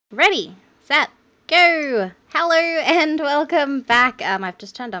Ready, set, go! Hello and welcome back. I've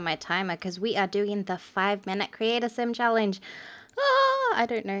just turned on my timer because we are doing the 5-minute creator sim challenge. Oh, I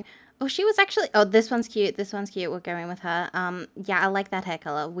don't know. Oh, she was actually, oh, this one's cute. This one's cute. We're going with her. Yeah, I like that hair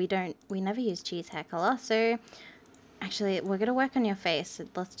color. We never use cheese hair color. So actually, we're going to work on your face.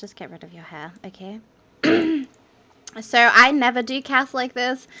 Let's just get rid of your hair. Okay. So I never do casts like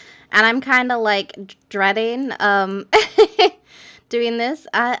this, and I'm kind of like dreading doing this.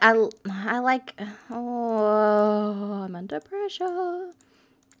 I like, oh, I'm under pressure.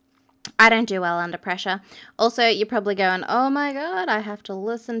 I don't do well under pressure. Also, you're probably going, oh my god, I have to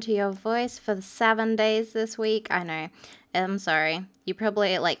listen to your voice for the 7 days this week. I know. I'm sorry. You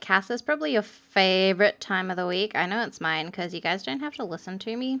probably, like, cast is probably your favorite time of the week. I know it's mine because you guys don't have to listen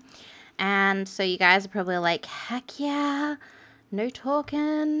to me. And so you guys are probably like, heck yeah, no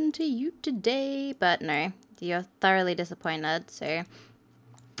talking to you today. But no, you're thoroughly disappointed. So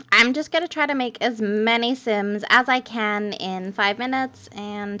I'm just going to try to make as many sims as I can in 5 minutes.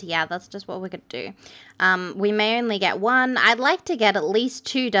 And yeah, that's just what we're going to do. We may only get one. I'd like to get at least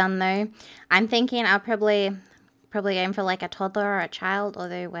 2 done though. I'm thinking I'll probably aim for like a toddler or a child,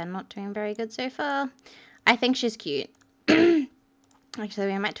 although we're not doing very good so far. I think she's cute. Actually,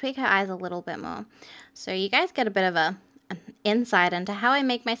 we might tweak her eyes a little bit more. So you guys get a bit of an insight into how I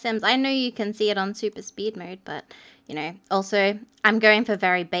make my sims. I know you can see it on super speed mode, but, you know, also, I'm going for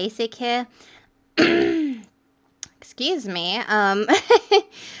very basic here. Excuse me.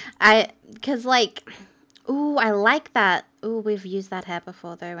 Because, like, ooh, I like that. Ooh, we've used that hair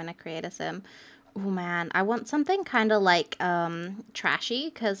before, though, in a creator sim. Ooh, man, I want something kind of, like, trashy,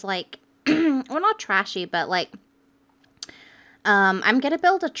 because, like, well, not trashy, but, like, I'm going to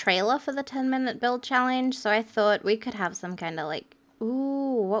build a trailer for the 10-minute build challenge, so I thought we could have some kind of like,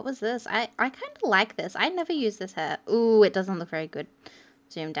 ooh, what was this? I kind of like this. I never use this hair. Ooh, it doesn't look very good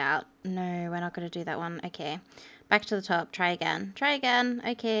zoomed out. No, we're not going to do that one. Okay, back to the top. Try again. Try again.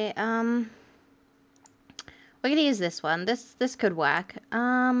 Okay, we're going to use this one. This could work.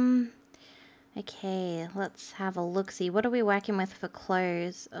 Okay, let's have a look-see. What are we working with for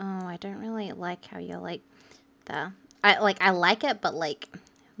clothes? Oh, I don't really like how you're like there. I like it, but, like, it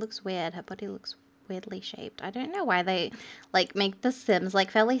looks weird. Her body looks weirdly shaped. I don't know why they, like, make the Sims,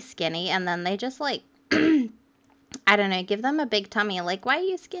 like, fairly skinny, and then they just, like, I don't know, give them a big tummy. Like, why are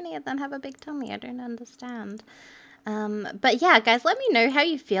you skinny and then have a big tummy? I don't understand. But, yeah, guys, let me know how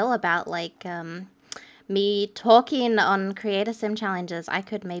you feel about, like, me talking on Creator Sim challenges. I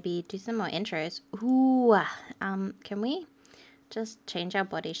could maybe do some more intros. Ooh, can we just change our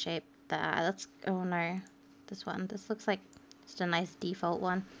body shape there? Let's, oh, no. This one. This looks like just a nice default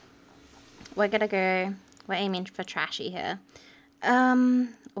one. We're aiming for trashy here. Oh,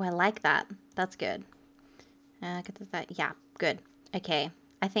 I like that. That's good. Yeah, good. Okay.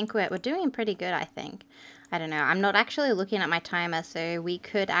 I think we're doing pretty good, I think. I don't know. I'm not actually looking at my timer, so we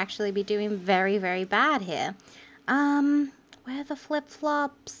could actually be doing very, very bad here. Where are the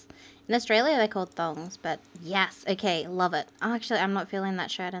flip-flops? In Australia, they're called thongs, but yes. Okay, love it. Oh, actually, I'm not feeling that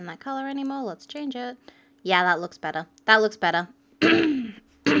shirt in that color anymore. Let's change it. Yeah, that looks better. That looks better.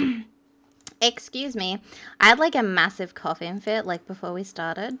 Excuse me. I had like a massive coughing fit like before we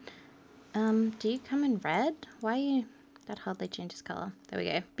started. Do you come in red? Why are you... That hardly changes color. There we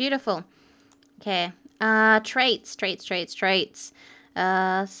go. Beautiful. Okay. Traits.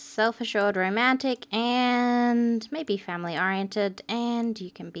 Self-assured, romantic, and maybe family-oriented. And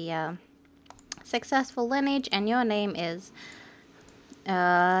you can be a successful lineage. And your name is...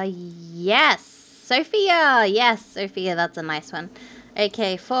 yes. Sophia! Yes, Sophia, that's a nice one.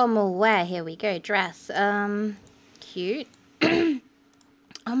 Okay, formal wear, here we go. Dress. Cute. Oh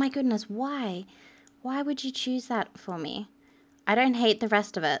my goodness, why? Why would you choose that for me? I don't hate the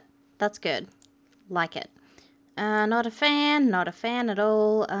rest of it. That's good. Like it. Not a fan at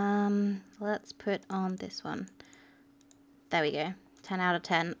all. Let's put on this one. There we go. 10 out of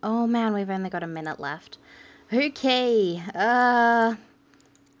 10. Oh man, we've only got a minute left. Okay,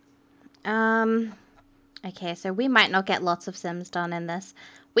 okay, so we might not get lots of sims done in this.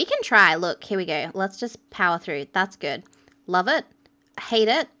 We can try. Look, here we go. Let's just power through. That's good. Love it. Hate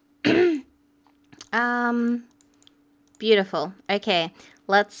it. Beautiful. Okay,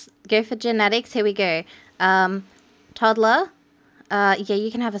 let's go for genetics. Here we go. Toddler. Yeah, you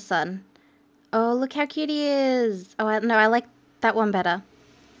can have a son. Oh, look how cute he is. Oh, no, I like that one better.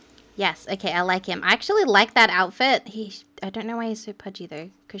 Yes, okay, I like him. I actually like that outfit. I don't know why he's so pudgy, though,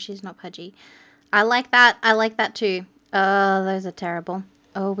 because she's not pudgy. I like that. I like that, too. Oh, those are terrible.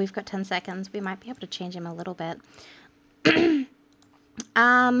 Oh, we've got 10 seconds. We might be able to change him a little bit. No,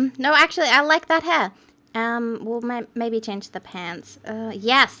 actually, I like that hair. We'll maybe change the pants.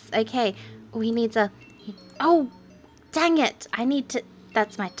 Yes, okay. We need a... Oh, dang it. I need to...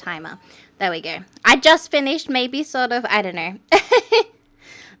 That's my timer. There we go. I just finished, maybe sort of, I don't know.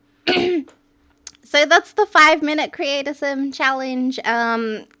 So that's the 5-minute Create a Sim challenge.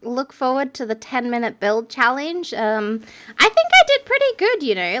 Look forward to the 10-minute build challenge. I think I did pretty good,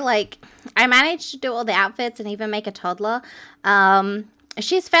 you know. Like, I managed to do all the outfits and even make a toddler.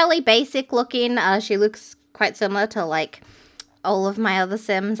 She's fairly basic looking. She looks quite similar to, like, all of my other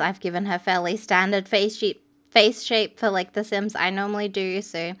Sims. I've given her fairly standard face shape for, like, the Sims I normally do,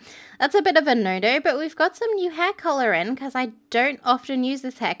 so that's a bit of a no-no. But we've got some new hair color in, because I don't often use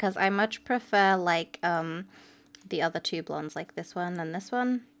this hair, because I much prefer, like, the other two blondes, like this one and this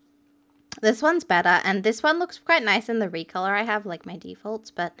one. This one's better, and this one looks quite nice in the recolor I have, like my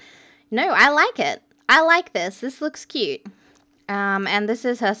defaults, but no, I like it. I like this. This looks cute. And this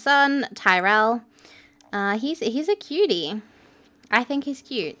is her son, Tyrell. He's a cutie. I think he's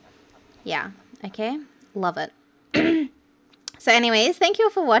cute. Yeah, okay. Love it. So anyways, thank you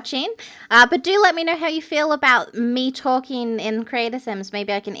for watching. But do let me know how you feel about me talking in Create a Sims.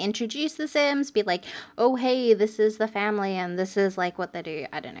 Maybe I can introduce the Sims, be like, oh, hey, this is the family, and this is, like, what they do.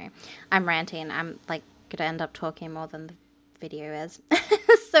 I don't know. I'm ranting. I'm, like, going to end up talking more than the video is.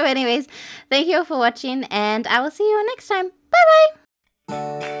 So anyways, thank you all for watching, and I will see you next time. Bye-bye!